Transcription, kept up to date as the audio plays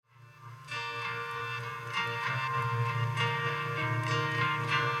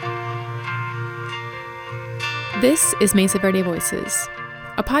This is Mesa Verde Voices,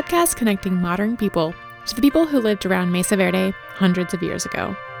 a podcast connecting modern people to the people who lived around Mesa Verde hundreds of years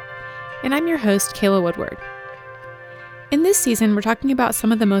ago. And I'm your host, Kayla Woodward. In this season, we're talking about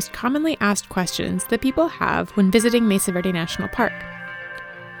some of the most commonly asked questions that people have when visiting Mesa Verde National Park.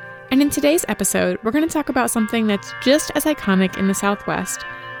 And in today's episode, we're going to talk about something that's just as iconic in the Southwest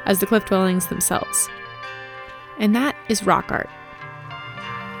as the cliff dwellings themselves. And that is rock art.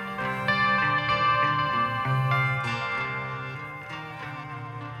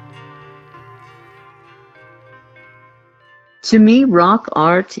 To me, rock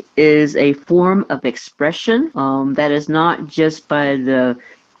art is a form of expression that is not just by the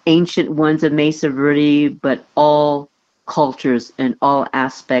ancient ones of Mesa Verde, but all cultures and all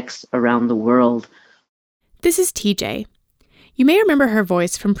aspects around the world. This is TJ. You may remember her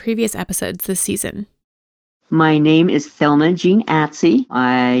voice from previous episodes this season. My name is Thelma Jean Atsey.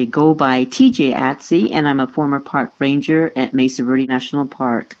 I go by TJ Atsey, and I'm a former park ranger at Mesa Verde National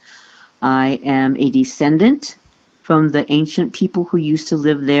Park. I am a descendant from the ancient people who used to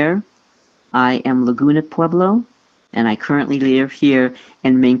live there. I am Laguna Pueblo, and I currently live here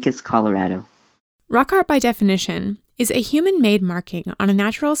in Mencos, Colorado. Rock art, by definition, is a human-made marking on a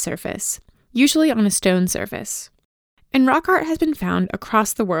natural surface, usually on a stone surface. And rock art has been found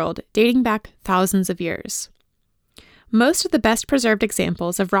across the world, dating back thousands of years. Most of the best preserved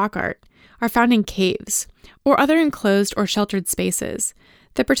examples of rock art are found in caves or other enclosed or sheltered spaces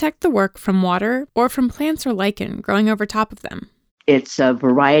that protect the work from water or from plants or lichen growing over top of them. It's a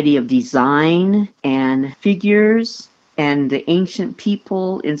variety of design and figures, and the ancient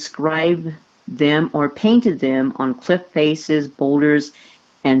people inscribed them or painted them on cliff faces, boulders,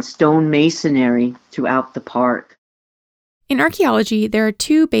 and stone masonry throughout the park. In archaeology, there are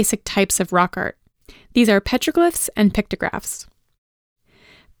two basic types of rock art. These are petroglyphs and pictographs.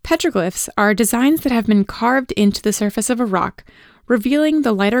 Petroglyphs are designs that have been carved into the surface of a rock, revealing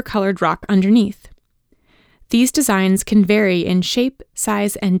the lighter colored rock underneath. These designs can vary in shape,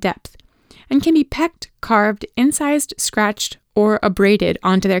 size, and depth, and can be pecked, carved, incised, scratched, or abraded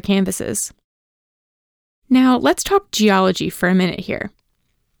onto their canvases. Now, let's talk geology for a minute here.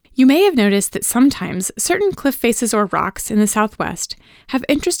 You may have noticed that sometimes certain cliff faces or rocks in the Southwest have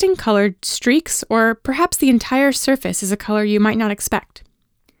interesting colored streaks, or perhaps the entire surface is a color you might not expect.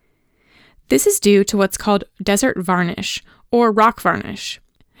 This is due to what's called desert varnish, or rock varnish,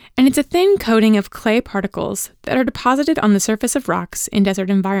 and it's a thin coating of clay particles that are deposited on the surface of rocks in desert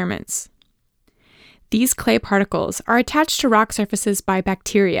environments. These clay particles are attached to rock surfaces by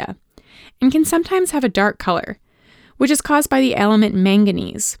bacteria and can sometimes have a dark color, which is caused by the element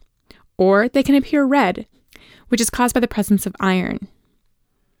manganese, or they can appear red, which is caused by the presence of iron.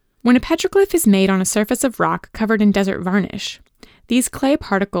 When a petroglyph is made on a surface of rock covered in desert varnish, these clay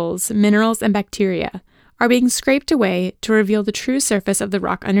particles, minerals, and bacteria are being scraped away to reveal the true surface of the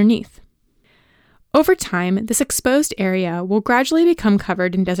rock underneath. Over time, this exposed area will gradually become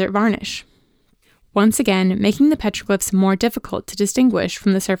covered in desert varnish, once again making the petroglyphs more difficult to distinguish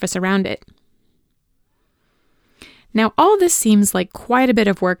from the surface around it. Now, all this seems like quite a bit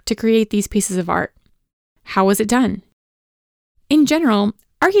of work to create these pieces of art. How was it done? In general,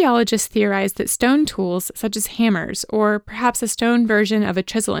 archaeologists theorize that stone tools such as hammers, or perhaps a stone version of a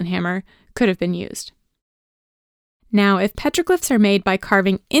chisel and hammer, could have been used. Now, if petroglyphs are made by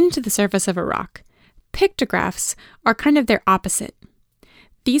carving into the surface of a rock, pictographs are kind of their opposite.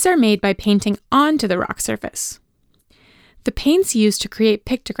 These are made by painting onto the rock surface. The paints used to create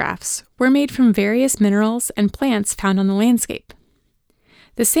pictographs were made from various minerals and plants found on the landscape.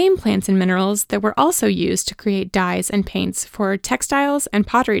 The same plants and minerals that were also used to create dyes and paints for textiles and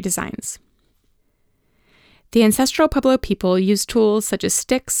pottery designs. The ancestral Pueblo people used tools such as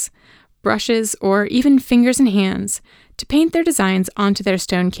sticks, brushes, or even fingers and hands to paint their designs onto their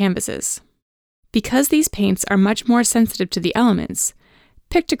stone canvases. Because these paints are much more sensitive to the elements,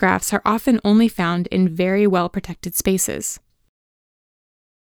 pictographs are often only found in very well-protected spaces.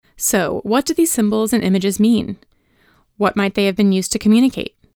 So, what do these symbols and images mean? What might they have been used to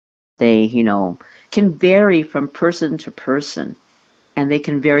communicate? They, can vary from person to person, and they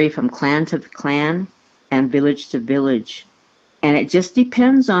can vary from clan to clan and village to village. And it just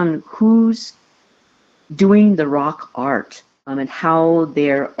depends on who's doing the rock art and how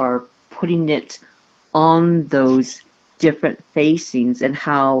they are putting it on those different facings and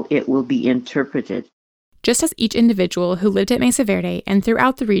how it will be interpreted. Just as each individual who lived at Mesa Verde and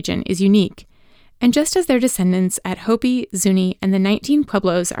throughout the region is unique, and just as their descendants at Hopi, Zuni, and the 19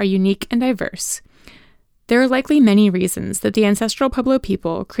 Pueblos are unique and diverse, there are likely many reasons that the ancestral Pueblo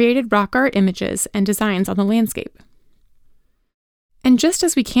people created rock art images and designs on the landscape. And just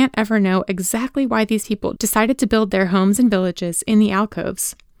as we can't ever know exactly why these people decided to build their homes and villages in the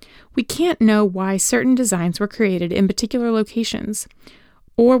alcoves, we can't know why certain designs were created in particular locations,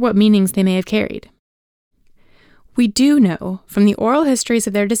 or what meanings they may have carried. We do know, from the oral histories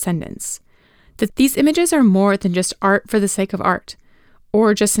of their descendants, that these images are more than just art for the sake of art,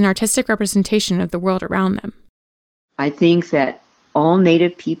 or just an artistic representation of the world around them. I think that all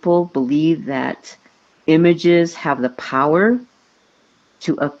Native people believe that images have the power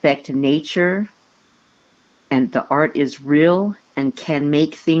to affect nature, and the art is real and can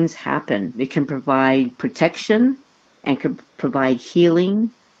make things happen. It can provide protection and can provide healing,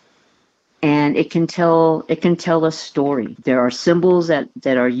 and it can tell a story. There are symbols that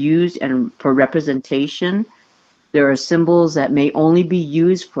are used and for representation. There are symbols that may only be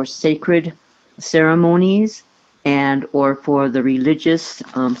used for sacred ceremonies and or for the religious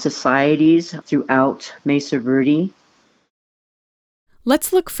societies throughout Mesa Verde.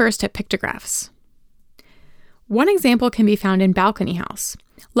 Let's look first at pictographs. One example can be found in Balcony House,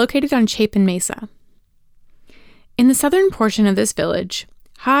 located on Chapin Mesa. In the southern portion of this village,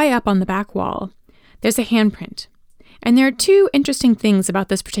 high up on the back wall, there's a handprint, and there are two interesting things about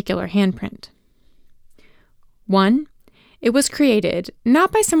this particular handprint. One, it was created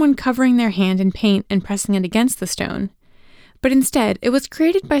not by someone covering their hand in paint and pressing it against the stone, but instead it was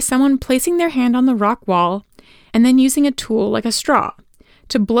created by someone placing their hand on the rock wall and then using a tool like a straw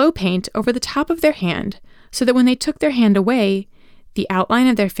to blow paint over the top of their hand so that when they took their hand away, the outline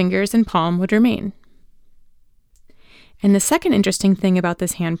of their fingers and palm would remain. And the second interesting thing about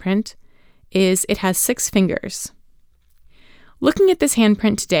this handprint is it has 6 fingers. Looking at this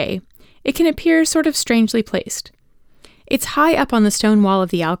handprint today, it can appear sort of strangely placed. It's high up on the stone wall of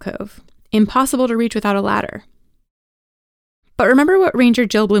the alcove, impossible to reach without a ladder. But remember what Ranger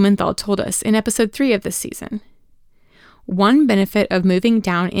Jill Blumenthal told us in episode 3 of this season. One benefit of moving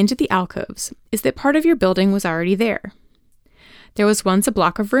down into the alcoves is that part of your building was already there. There was once a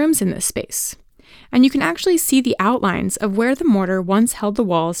block of rooms in this space, and you can actually see the outlines of where the mortar once held the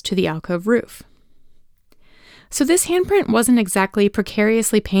walls to the alcove roof. So this handprint wasn't exactly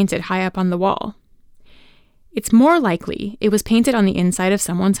precariously painted high up on the wall. It's more likely it was painted on the inside of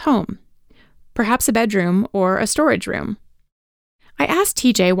someone's home, perhaps a bedroom or a storage room. I asked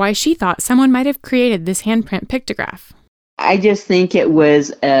TJ why she thought someone might have created this handprint pictograph. I just think it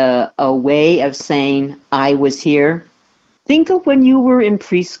was a way of saying, I was here. Think of when you were in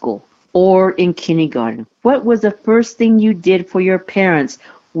preschool or in kindergarten. What was the first thing you did for your parents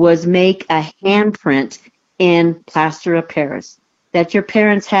was make a handprint in plaster of Paris that your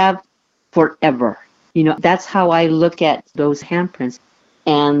parents have forever. You know, that's how I look at those handprints.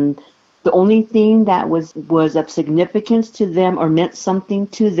 And the only thing that was of significance to them or meant something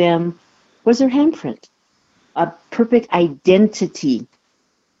to them was their handprint. A perfect identity,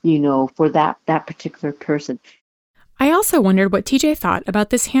 you know, for that particular person. I also wondered what TJ thought about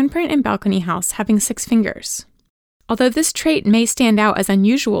this handprint in Balcony House having 6 fingers. Although this trait may stand out as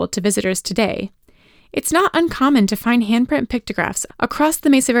unusual to visitors today, it's not uncommon to find handprint pictographs across the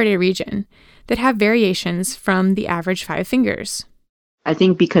Mesa Verde region that have variations from the average 5 fingers. I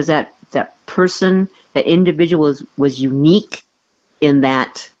think because that person, that individual was unique in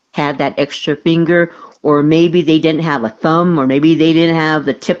that, had that extra finger, or maybe they didn't have a thumb, or maybe they didn't have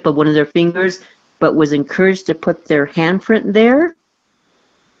the tip of one of their fingers, but was encouraged to put their handprint there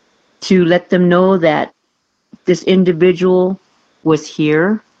to let them know that this individual was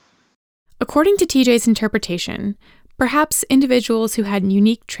here. According to TJ's interpretation, perhaps individuals who had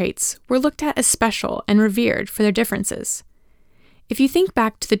unique traits were looked at as special and revered for their differences. If you think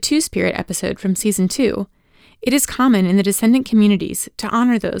back to the Two-Spirit episode from Season 2, it is common in the descendant communities to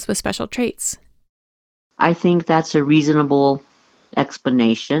honor those with special traits. I think that's a reasonable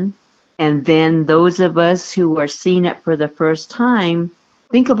explanation. And then those of us who are seeing it for the first time,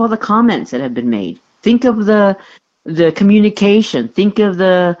 think of all the comments that have been made. Think of the communication. Think of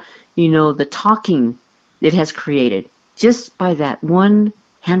the talking it has created just by that one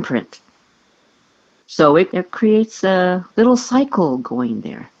handprint. So it creates a little cycle going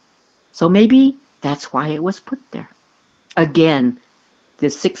there. So maybe that's why it was put there. Again, the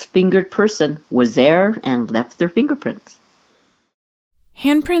 6-fingered person was there and left their fingerprints.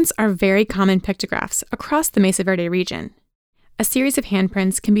 Handprints are very common pictographs across the Mesa Verde region. A series of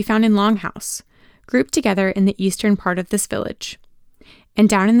handprints can be found in Longhouse, grouped together in the eastern part of this village, and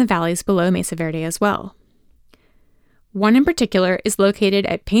down in the valleys below Mesa Verde as well. One in particular is located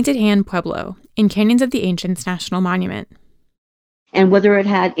at Painted Hand Pueblo in Canyons of the Ancients National Monument. And whether it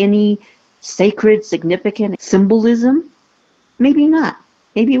had any sacred, significant symbolism, maybe not.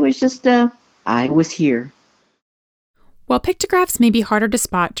 Maybe it was just I was here. While pictographs may be harder to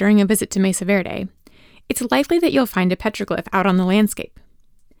spot during a visit to Mesa Verde, it's likely that you'll find a petroglyph out on the landscape.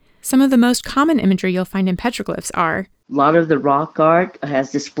 Some of the most common imagery you'll find in petroglyphs are a lot of the rock art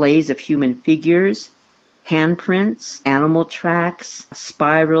has displays of human figures, handprints, animal tracks,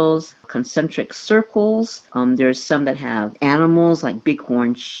 spirals, concentric circles. There's some that have animals like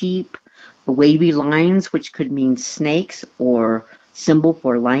bighorn sheep, wavy lines, which could mean snakes or symbol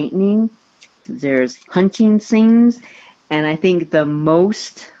for lightning. There's hunting scenes, and I think the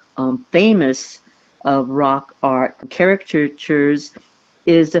most famous of rock art caricatures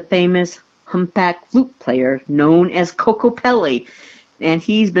is the famous humpback flute player known as Kokopelli, and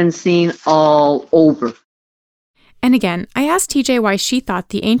he's been seen all over. And again, I asked TJ why she thought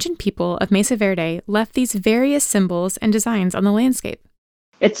the ancient people of Mesa Verde left these various symbols and designs on the landscape.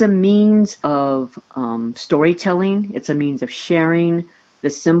 It's a means of storytelling. It's a means of sharing the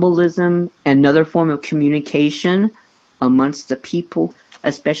symbolism, another form of communication amongst the people,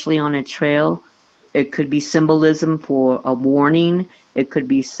 especially on a trail. It could be symbolism for a warning. It could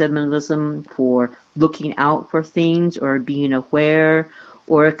be symbolism for looking out for things or being aware,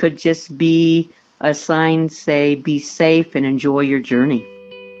 or it could just be a sign, say, be safe and enjoy your journey.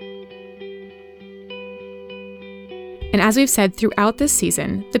 And as we've said throughout this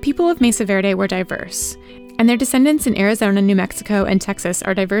season, the people of Mesa Verde were diverse, and their descendants in Arizona, New Mexico, and Texas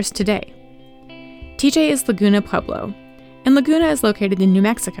are diverse today. TJ is Laguna Pueblo, and Laguna is located in New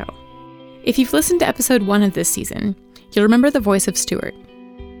Mexico. If you've listened to episode 1 of this season, you'll remember the voice of Stuart.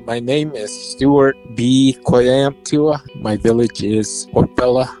 My name is Stuart B. Koyamtua. My village is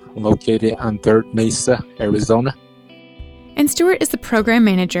Porpella, located on Third Mesa, Arizona. And Stuart is the program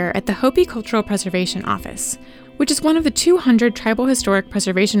manager at the Hopi Cultural Preservation Office, which is one of the 200 tribal historic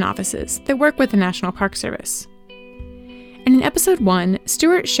preservation offices that work with the National Park Service. And in episode 1,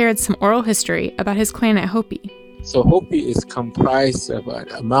 Stuart shared some oral history about his clan at Hopi. So Hopi is comprised of an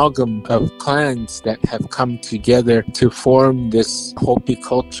amalgam of clans that have come together to form this Hopi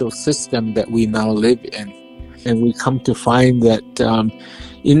cultural system that we now live in. And we come to find that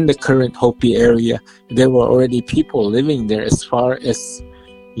in the current Hopi area, there were already people living there as far as,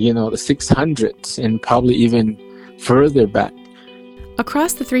 the 600s and probably even further back.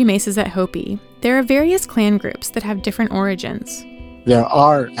 Across the 3 mesas at Hopi, there are various clan groups that have different origins. There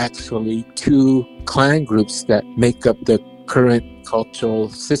are actually 2 clan groups that make up the current cultural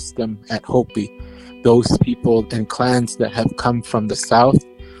system at Hopi. Those people and clans that have come from the south,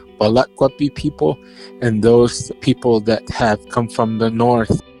 Balakwapi people, and those people that have come from the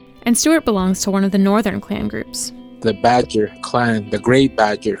north. And Stuart belongs to one of the northern clan groups, the Badger clan, the Gray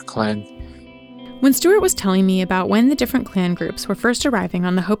Badger clan. When Stuart was telling me about when the different clan groups were first arriving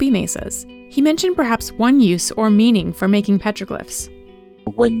on the Hopi mesas, he mentioned perhaps one use or meaning for making petroglyphs.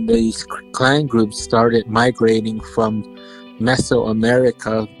 When these clan groups started migrating from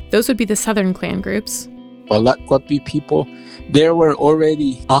Mesoamerica, those would be the southern clan groups, Balakwapi people, there were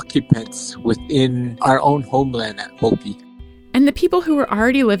already occupants within our own homeland at Hopi. And the people who were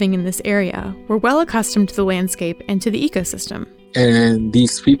already living in this area were well accustomed to the landscape and to the ecosystem. And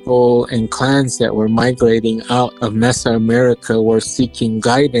these people and clans that were migrating out of Mesoamerica were seeking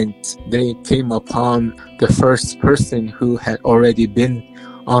guidance. They came upon the first person who had already been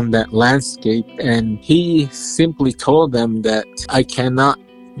on that landscape, and he simply told them that I cannot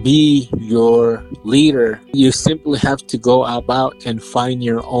be your leader. You simply have to go about and find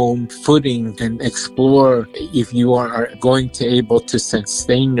your own footing and explore if you are going to able to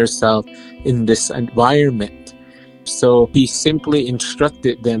sustain yourself in this environment. So he simply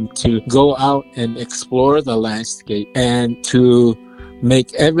instructed them to go out and explore the landscape, and to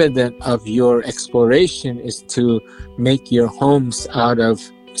make evident of your exploration is to make your homes out of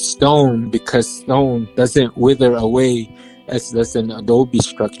stone, because stone doesn't wither away as does an adobe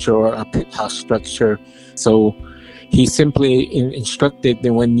structure or a pit house structure. So he simply instructed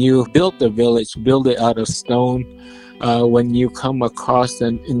that when you build the village, build it out of stone. When you come across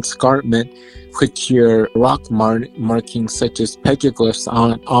an escarpment, put your rock markings such as petroglyphs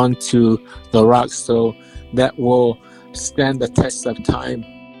onto the rock, so that will stand the test of time.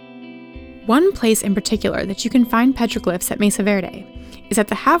 One place in particular that you can find petroglyphs at Mesa Verde is at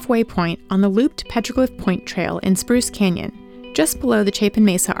the halfway point on the looped Petroglyph Point Trail in Spruce Canyon, just below the Chapin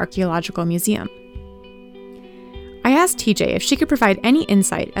Mesa Archaeological Museum. I asked TJ if she could provide any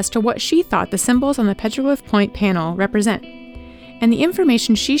insight as to what she thought the symbols on the Petroglyph Point panel represent, and the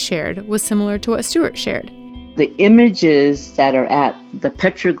information she shared was similar to what Stuart shared. The images that are at the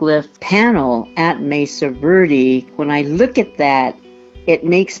petroglyph panel at Mesa Verde, when I look at that, it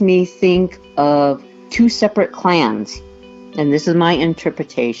makes me think of 2 separate clans. And this is my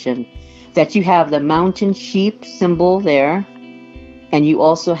interpretation. that you have the mountain sheep symbol there, and you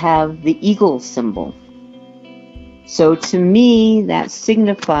also have the eagle symbol. So to me, that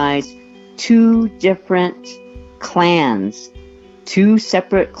signifies two different clans, two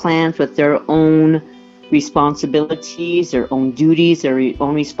separate clans with their own responsibilities, their own duties, their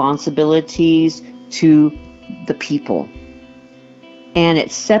own responsibilities to the people. And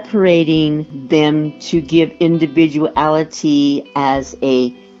it's separating them to give individuality as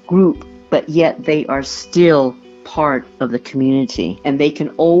a group, but yet they are still part of the community. And they can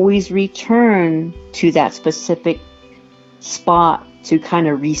always return to that specific spot to kind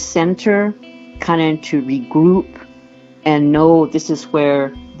of recenter, kind of to regroup, and know this is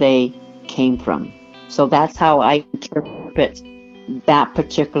where they came from. So that's how I interpret that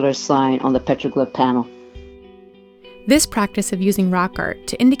particular sign on the petroglyph panel. This practice of using rock art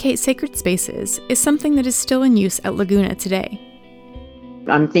to indicate sacred spaces is something that is still in use at Laguna today.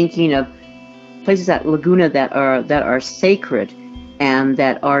 I'm thinking of places at Laguna that are sacred and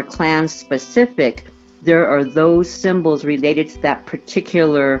that are clan specific. There are those symbols related to that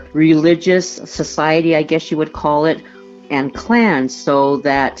particular religious society, I guess you would call it, and clans, so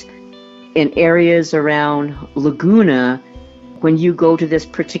that in areas around Laguna, when you go to this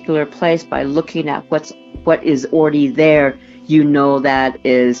particular place, by looking at what is already there, you know that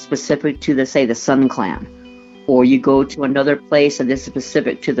is specific to the Sun Clan. Or you go to another place and this is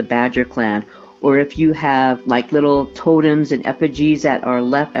specific to the Badger Clan. Or if you have like little totems and effigies that are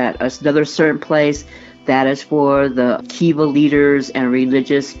left at another certain place, that is for the Kiva leaders and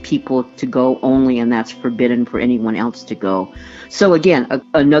religious people to go only, and that's forbidden for anyone else to go. So again,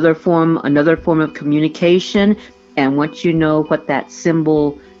 another form of communication. And once you know what that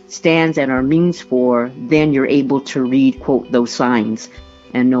symbol stands and or means for, then you're able to read, quote, those signs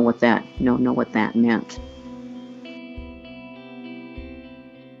and know what that meant.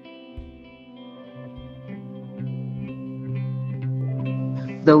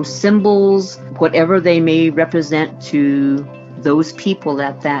 Those symbols, whatever they may represent to those people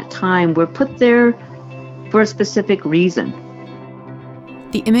at that time, were put there for a specific reason.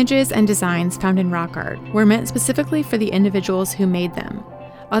 The images and designs found in rock art were meant specifically for the individuals who made them,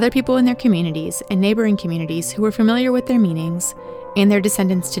 other people in their communities and neighboring communities who were familiar with their meanings, and their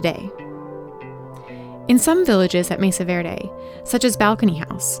descendants today. In some villages at Mesa Verde, such as Balcony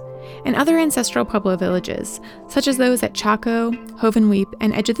House, and other ancestral Pueblo villages, such as those at Chaco, Hovenweep,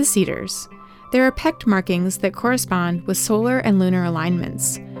 and Edge of the Cedars, there are pecked markings that correspond with solar and lunar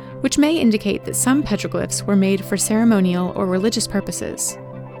alignments, which may indicate that some petroglyphs were made for ceremonial or religious purposes.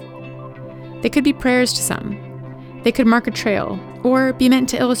 They could be prayers to some. They could mark a trail, or be meant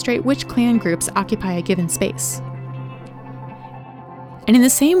to illustrate which clan groups occupy a given space. And in the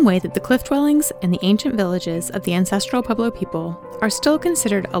same way that the cliff dwellings and the ancient villages of the ancestral Pueblo people are still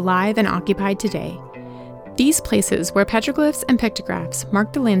considered alive and occupied today, these places where petroglyphs and pictographs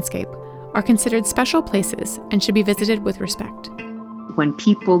mark the landscape are considered special places and should be visited with respect. When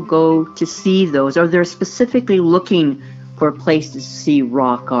people go to see those, or they're specifically looking for a place to see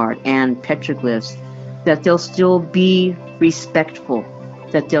rock art and petroglyphs, that they'll still be respectful,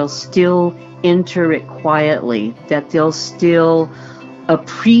 that they'll still enter it quietly, that they'll still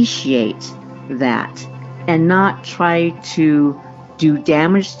appreciate that and not try to do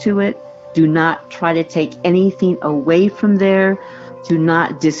damage to it, do not try to take anything away from there, do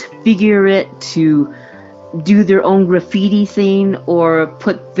not disfigure it, to do their own graffiti thing or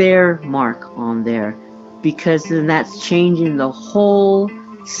put their mark on there, because then that's changing the whole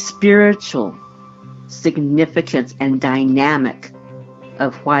spiritual significance and dynamic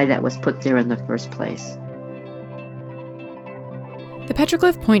of why that was put there in the first place. The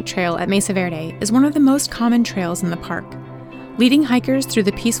Petroglyph Point Trail at Mesa Verde is one of the most common trails in the park, leading hikers through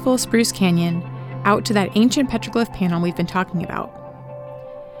the peaceful Spruce Canyon out to that ancient petroglyph panel we've been talking about.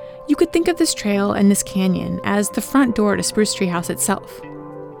 You could think of this trail and this canyon as the front door to Spruce Tree House itself.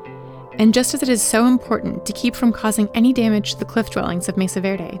 And just as it is so important to keep from causing any damage to the cliff dwellings of Mesa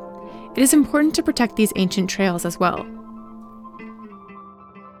Verde, it is important to protect these ancient trails as well.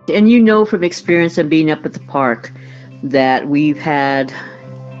 And you know from experience of being up at the park that we've had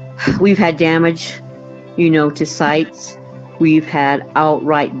damage, to sites. We've had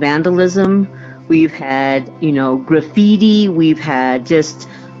outright vandalism. We've had, graffiti. We've had just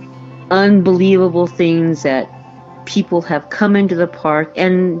unbelievable things that people have come into the park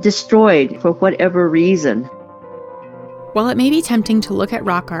and destroyed for whatever reason. While it may be tempting to look at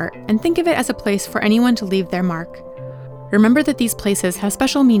rock art and think of it as a place for anyone to leave their mark, remember that these places have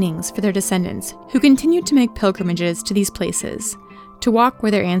special meanings for their descendants who continue to make pilgrimages to these places, to walk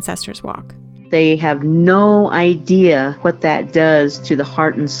where their ancestors walk. They have no idea what that does to the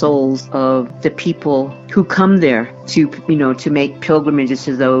heart and souls of the people who come there to make pilgrimages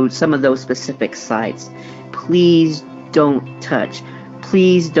to some of those specific sites. Please don't touch.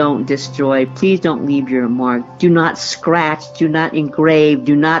 Please don't destroy. Please don't leave your mark. Do not scratch. Do not engrave.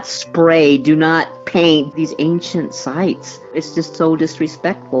 Do not spray. Do not paint these ancient sites. It's just so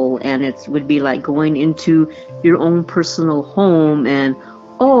disrespectful, and it would be like going into your own personal home and,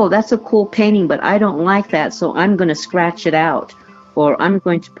 oh, that's a cool painting, but I don't like that, so I'm going to scratch it out, or I'm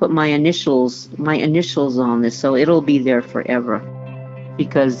going to put my initials on this, so it'll be there forever.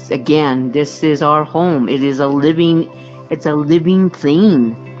 Because again, this is our home. It's a living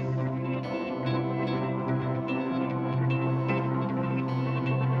thing.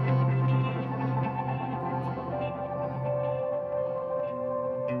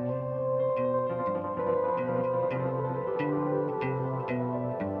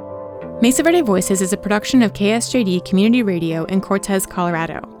 Mesa Verde Voices is a production of KSJD Community Radio in Cortez,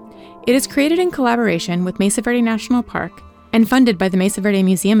 Colorado. It is created in collaboration with Mesa Verde National Park and funded by the Mesa Verde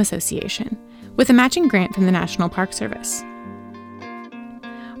Museum Association, with a matching grant from the National Park Service.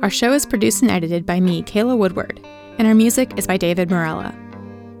 Our show is produced and edited by me, Kayla Woodward, and our music is by David Morella.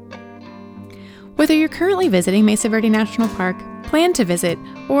 Whether you're currently visiting Mesa Verde National Park, plan to visit,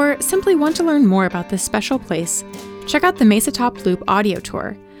 or simply want to learn more about this special place, check out the Mesa Top Loop audio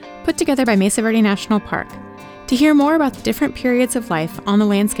tour, put together by Mesa Verde National Park, to hear more about the different periods of life on the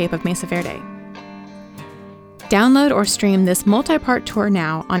landscape of Mesa Verde. Download or stream this multi-part tour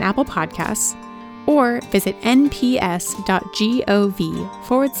now on Apple Podcasts, or visit nps.gov/MEVE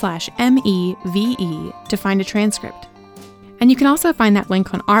to find a transcript. And you can also find that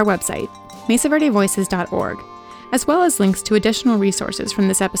link on our website, mesaverdevoices.org, as well as links to additional resources from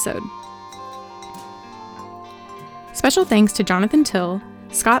this episode. Special thanks to Jonathan Till,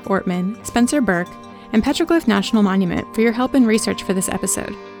 Scott Ortman, Spencer Burke, and Petroglyph National Monument for your help and research for this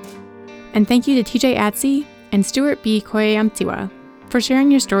episode. And thank you to TJ Atsey and Stuart B. Koyamtiwa for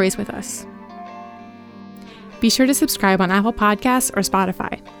sharing your stories with us. Be sure to subscribe on Apple Podcasts or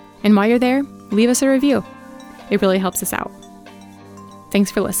Spotify. And while you're there, leave us a review. It really helps us out.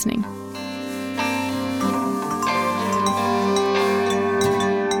 Thanks for listening.